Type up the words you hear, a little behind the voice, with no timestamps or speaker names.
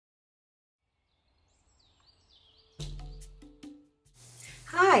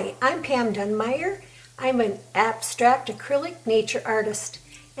Hi, I'm Pam Dunmeyer. I'm an abstract acrylic nature artist,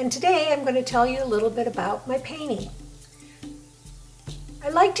 and today I'm going to tell you a little bit about my painting. I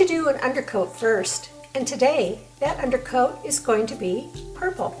like to do an undercoat first, and today that undercoat is going to be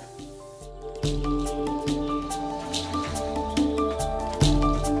purple.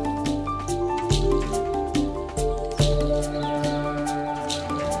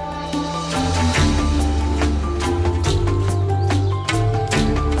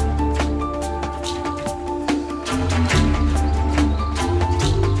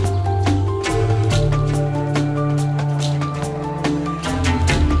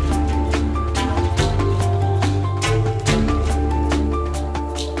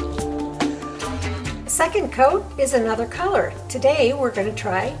 Second coat is another color. Today we're going to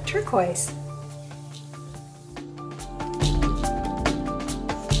try turquoise.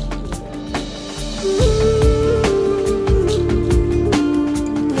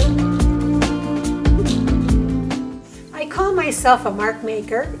 I call myself a mark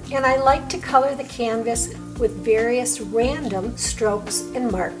maker, and I like to color the canvas with various random strokes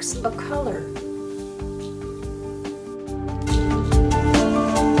and marks of color.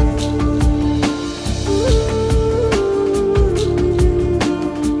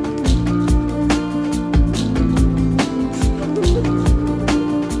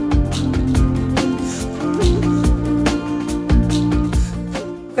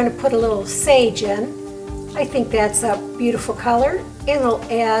 I'm going to put a little sage in. I think that's a beautiful color and it'll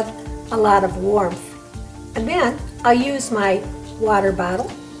add a lot of warmth. And then I'll use my water bottle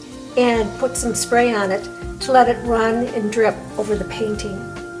and put some spray on it to let it run and drip over the painting.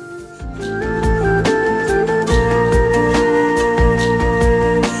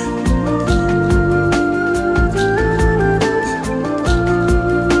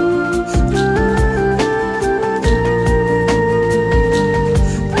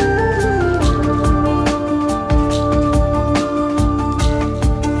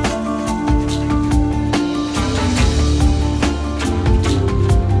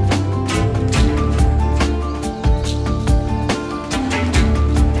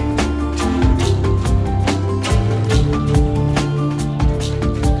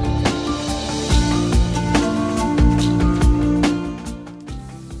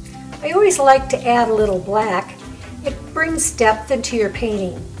 I always like to add a little black. It brings depth into your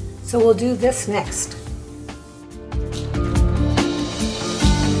painting. So we'll do this next.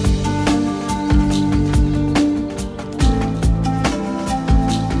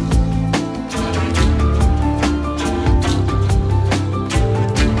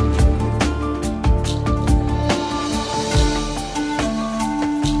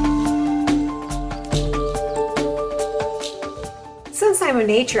 Since I'm a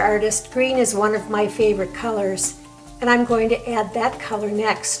nature artist, green is one of my favorite colors, and I'm going to add that color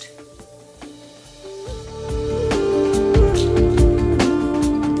next.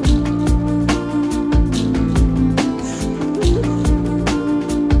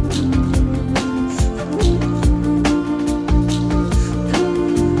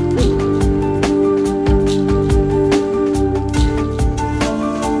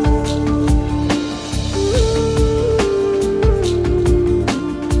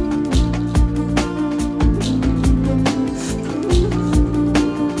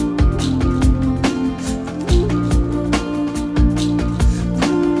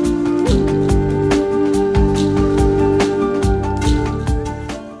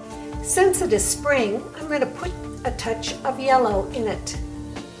 Since it is spring, I'm going to put a touch of yellow in it.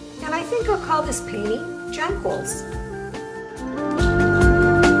 And I think I'll call this painting Jonquils.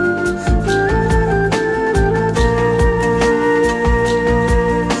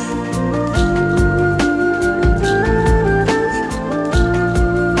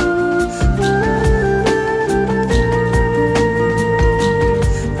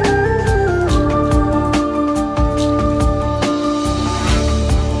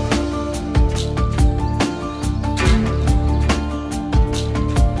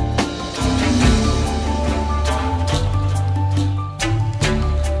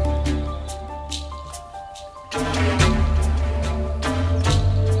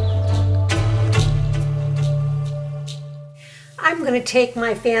 I'm going to take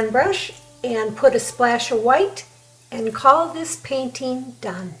my fan brush and put a splash of white and call this painting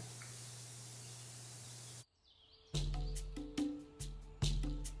done.